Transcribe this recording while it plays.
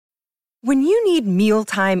When you need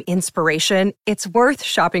mealtime inspiration, it's worth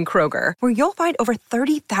shopping Kroger, where you'll find over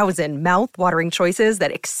 30,000 mouth-watering choices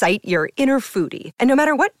that excite your inner foodie. And no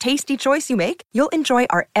matter what tasty choice you make, you'll enjoy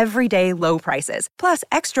our everyday low prices, plus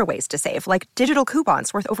extra ways to save, like digital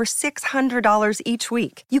coupons worth over $600 each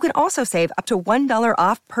week. You can also save up to $1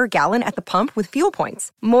 off per gallon at the pump with fuel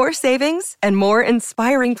points. More savings and more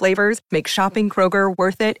inspiring flavors make shopping Kroger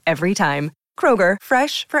worth it every time. Kroger,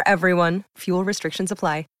 fresh for everyone. Fuel restrictions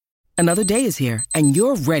apply. Another day is here, and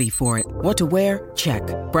you're ready for it. What to wear? Check.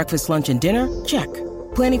 Breakfast, lunch, and dinner? Check.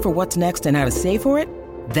 Planning for what's next and how to save for it?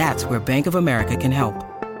 That's where Bank of America can help.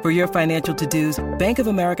 For your financial to-dos, Bank of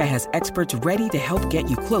America has experts ready to help get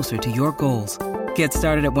you closer to your goals. Get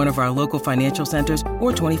started at one of our local financial centers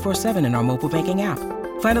or 24/7 in our mobile banking app.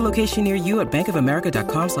 Find a location near you at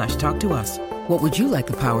bankofamerica.com/talktous. What would you like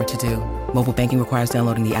the power to do? Mobile banking requires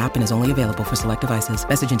downloading the app and is only available for select devices.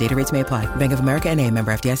 Message and data rates may apply. Bank of America N.A.,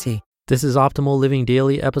 member FDIC. This is Optimal Living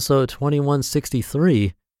Daily, episode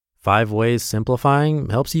 2163, 5 Ways Simplifying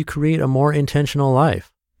Helps You Create a More Intentional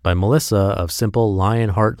Life, by Melissa of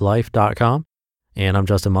SimpleLionHeartLife.com. And I'm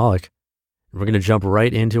Justin Malik. We're going to jump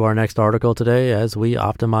right into our next article today as we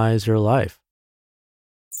optimize your life.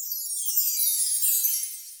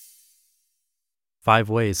 5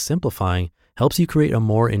 Ways Simplifying Helps You Create a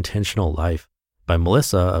More Intentional Life, by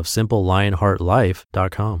Melissa of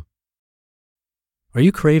SimpleLionHeartLife.com. Are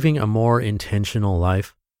you craving a more intentional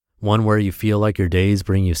life? One where you feel like your days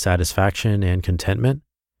bring you satisfaction and contentment,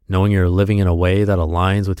 knowing you're living in a way that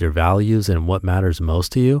aligns with your values and what matters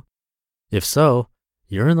most to you? If so,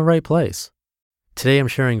 you're in the right place. Today I'm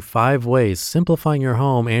sharing 5 ways simplifying your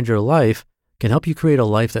home and your life can help you create a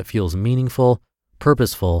life that feels meaningful,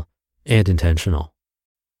 purposeful, and intentional.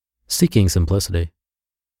 Seeking simplicity.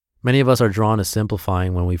 Many of us are drawn to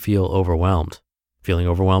simplifying when we feel overwhelmed. Feeling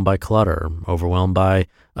overwhelmed by clutter, overwhelmed by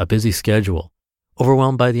a busy schedule,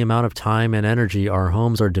 overwhelmed by the amount of time and energy our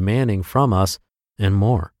homes are demanding from us, and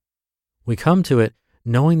more. We come to it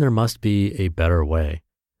knowing there must be a better way,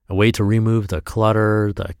 a way to remove the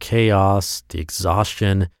clutter, the chaos, the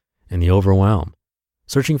exhaustion, and the overwhelm,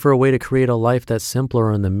 searching for a way to create a life that's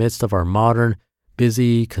simpler in the midst of our modern,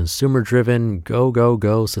 busy, consumer-driven,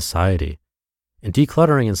 go society. And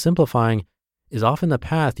decluttering and simplifying is often the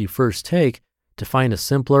path you first take to find a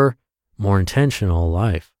simpler, more intentional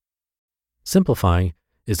life. Simplifying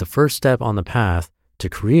is the first step on the path to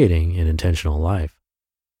creating an intentional life.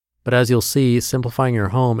 But as you'll see, simplifying your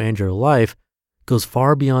home and your life goes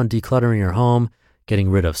far beyond decluttering your home, getting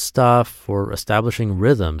rid of stuff, or establishing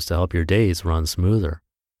rhythms to help your days run smoother.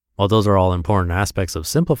 While those are all important aspects of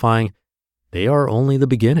simplifying, they are only the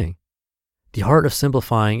beginning. The art of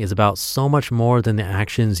simplifying is about so much more than the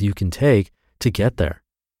actions you can take to get there.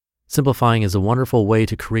 Simplifying is a wonderful way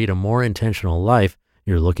to create a more intentional life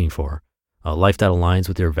you're looking for, a life that aligns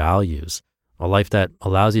with your values, a life that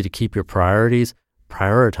allows you to keep your priorities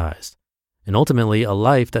prioritized, and ultimately a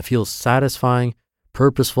life that feels satisfying,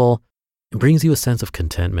 purposeful, and brings you a sense of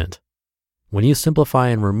contentment. When you simplify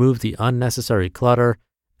and remove the unnecessary clutter,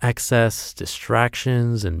 excess,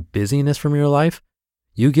 distractions, and busyness from your life,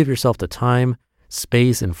 you give yourself the time,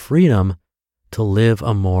 space, and freedom to live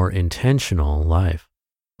a more intentional life.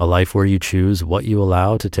 A life where you choose what you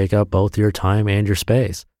allow to take up both your time and your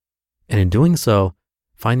space. And in doing so,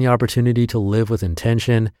 find the opportunity to live with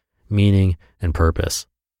intention, meaning, and purpose.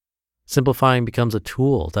 Simplifying becomes a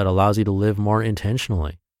tool that allows you to live more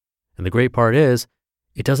intentionally. And the great part is,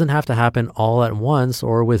 it doesn't have to happen all at once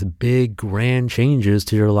or with big, grand changes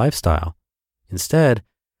to your lifestyle. Instead,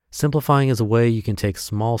 simplifying is a way you can take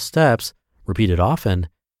small steps, repeated often,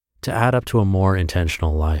 to add up to a more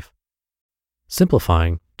intentional life.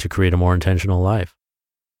 Simplifying to create a more intentional life.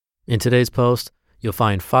 In today's post, you'll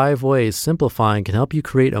find 5 ways simplifying can help you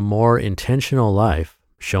create a more intentional life,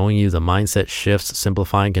 showing you the mindset shifts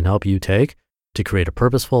simplifying can help you take to create a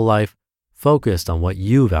purposeful life focused on what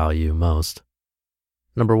you value most.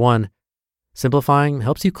 Number 1, simplifying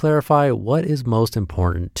helps you clarify what is most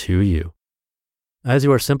important to you. As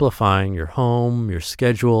you are simplifying your home, your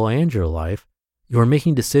schedule, and your life, you are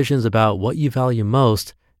making decisions about what you value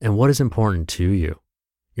most and what is important to you.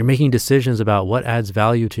 You're making decisions about what adds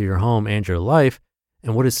value to your home and your life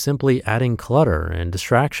and what is simply adding clutter and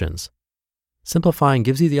distractions. Simplifying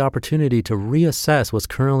gives you the opportunity to reassess what's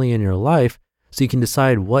currently in your life so you can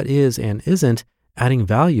decide what is and isn't adding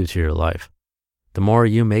value to your life. The more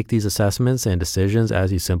you make these assessments and decisions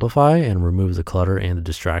as you simplify and remove the clutter and the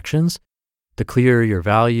distractions, the clearer your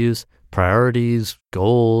values, priorities,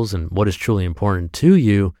 goals, and what is truly important to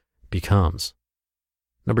you becomes.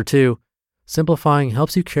 Number 2, simplifying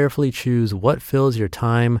helps you carefully choose what fills your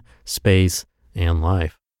time, space, and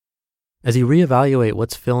life. As you reevaluate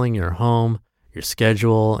what's filling your home, your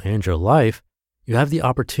schedule, and your life, you have the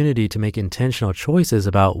opportunity to make intentional choices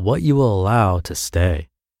about what you will allow to stay.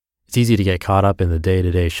 It's easy to get caught up in the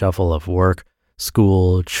day-to-day shuffle of work,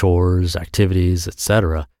 school, chores, activities,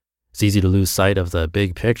 etc. It's easy to lose sight of the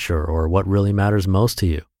big picture or what really matters most to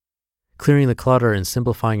you. Clearing the clutter and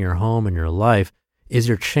simplifying your home and your life is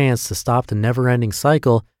your chance to stop the never-ending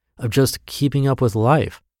cycle of just keeping up with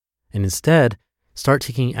life, and instead start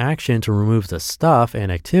taking action to remove the stuff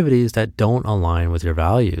and activities that don't align with your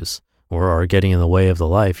values or are getting in the way of the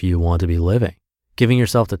life you want to be living. Giving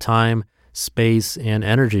yourself the time, space, and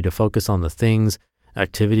energy to focus on the things,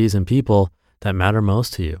 activities, and people that matter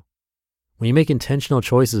most to you. When you make intentional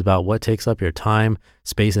choices about what takes up your time,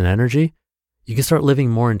 space, and energy, you can start living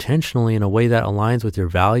more intentionally in a way that aligns with your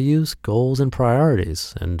values, goals, and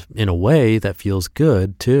priorities, and in a way that feels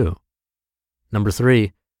good too. Number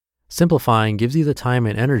 3, simplifying gives you the time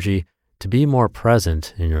and energy to be more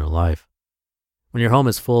present in your life. When your home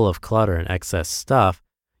is full of clutter and excess stuff,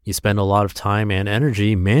 you spend a lot of time and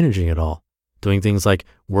energy managing it all, doing things like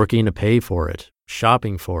working to pay for it,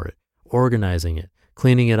 shopping for it, organizing it,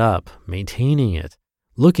 cleaning it up, maintaining it,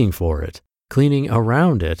 looking for it, cleaning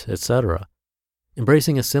around it, etc.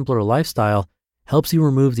 Embracing a simpler lifestyle helps you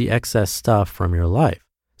remove the excess stuff from your life,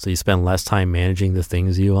 so you spend less time managing the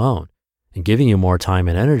things you own, and giving you more time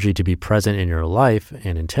and energy to be present in your life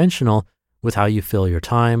and intentional with how you fill your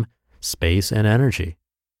time, space, and energy.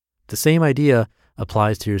 The same idea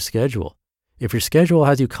applies to your schedule. If your schedule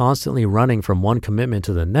has you constantly running from one commitment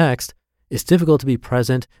to the next, it's difficult to be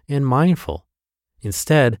present and mindful.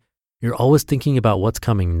 Instead, you're always thinking about what's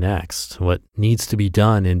coming next, what needs to be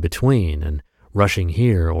done in between, and rushing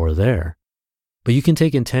here or there. But you can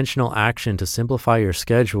take intentional action to simplify your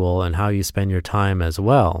schedule and how you spend your time as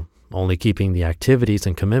well, only keeping the activities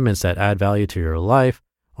and commitments that add value to your life,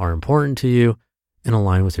 are important to you, and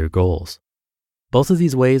align with your goals. Both of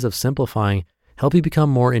these ways of simplifying help you become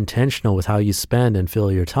more intentional with how you spend and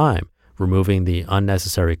fill your time, removing the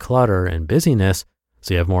unnecessary clutter and busyness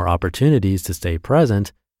so you have more opportunities to stay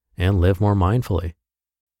present and live more mindfully.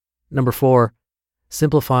 Number 4,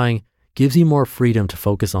 simplifying gives you more freedom to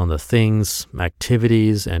focus on the things,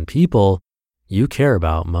 activities, and people you care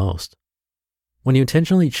about most. When you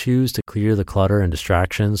intentionally choose to clear the clutter and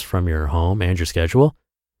distractions from your home and your schedule,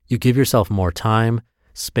 you give yourself more time,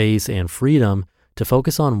 space, and freedom to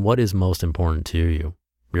focus on what is most important to you.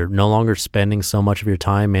 You're no longer spending so much of your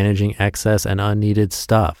time managing excess and unneeded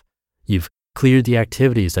stuff. You've cleared the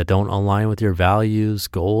activities that don't align with your values,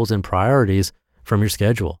 goals, and priorities from your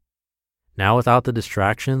schedule. Now, without the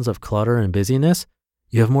distractions of clutter and busyness,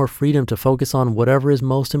 you have more freedom to focus on whatever is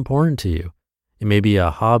most important to you. It may be a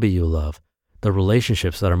hobby you love, the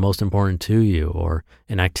relationships that are most important to you, or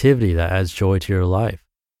an activity that adds joy to your life.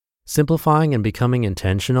 Simplifying and becoming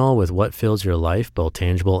intentional with what fills your life, both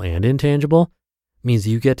tangible and intangible, means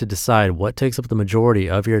you get to decide what takes up the majority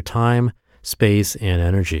of your time, space, and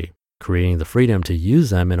energy, creating the freedom to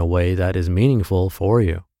use them in a way that is meaningful for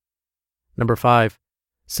you. Number 5,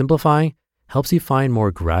 simplifying helps you find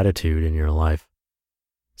more gratitude in your life.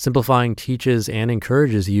 Simplifying teaches and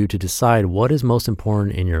encourages you to decide what is most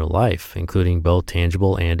important in your life, including both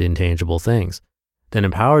tangible and intangible things, then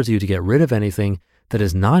empowers you to get rid of anything that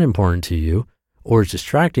is not important to you or is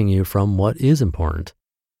distracting you from what is important.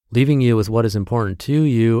 Leaving you with what is important to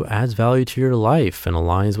you adds value to your life and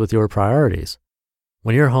aligns with your priorities.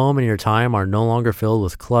 When your home and your time are no longer filled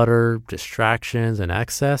with clutter, distractions, and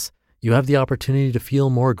excess, you have the opportunity to feel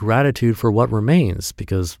more gratitude for what remains,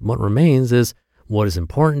 because what remains is what is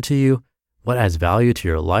important to you, what adds value to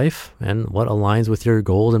your life, and what aligns with your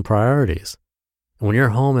goals and priorities. And when your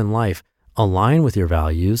home and life align with your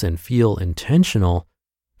values and feel intentional,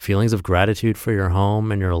 feelings of gratitude for your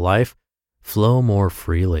home and your life flow more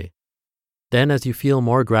freely. Then, as you feel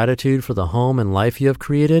more gratitude for the home and life you have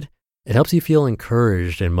created, it helps you feel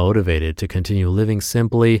encouraged and motivated to continue living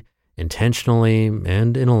simply, intentionally,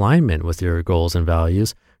 and in alignment with your goals and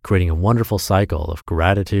values, creating a wonderful cycle of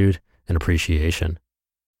gratitude and appreciation.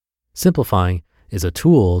 Simplifying is a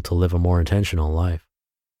tool to live a more intentional life.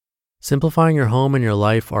 Simplifying your home and your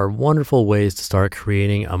life are wonderful ways to start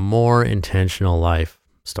creating a more intentional life,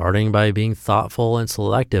 starting by being thoughtful and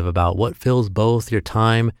selective about what fills both your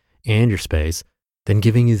time and your space, then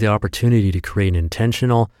giving you the opportunity to create an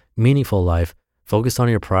intentional, meaningful life focused on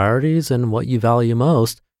your priorities and what you value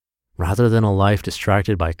most, rather than a life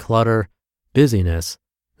distracted by clutter, busyness,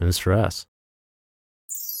 and stress.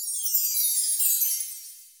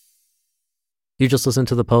 You just listened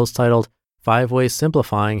to the post titled 5 Ways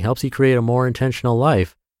Simplifying Helps You Create a More Intentional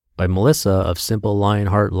Life by Melissa of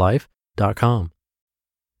SimpleLionHeartLife.com.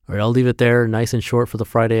 All right, I'll leave it there, nice and short for the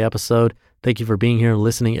Friday episode. Thank you for being here and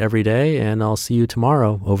listening every day, and I'll see you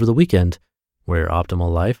tomorrow over the weekend, where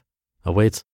optimal life awaits.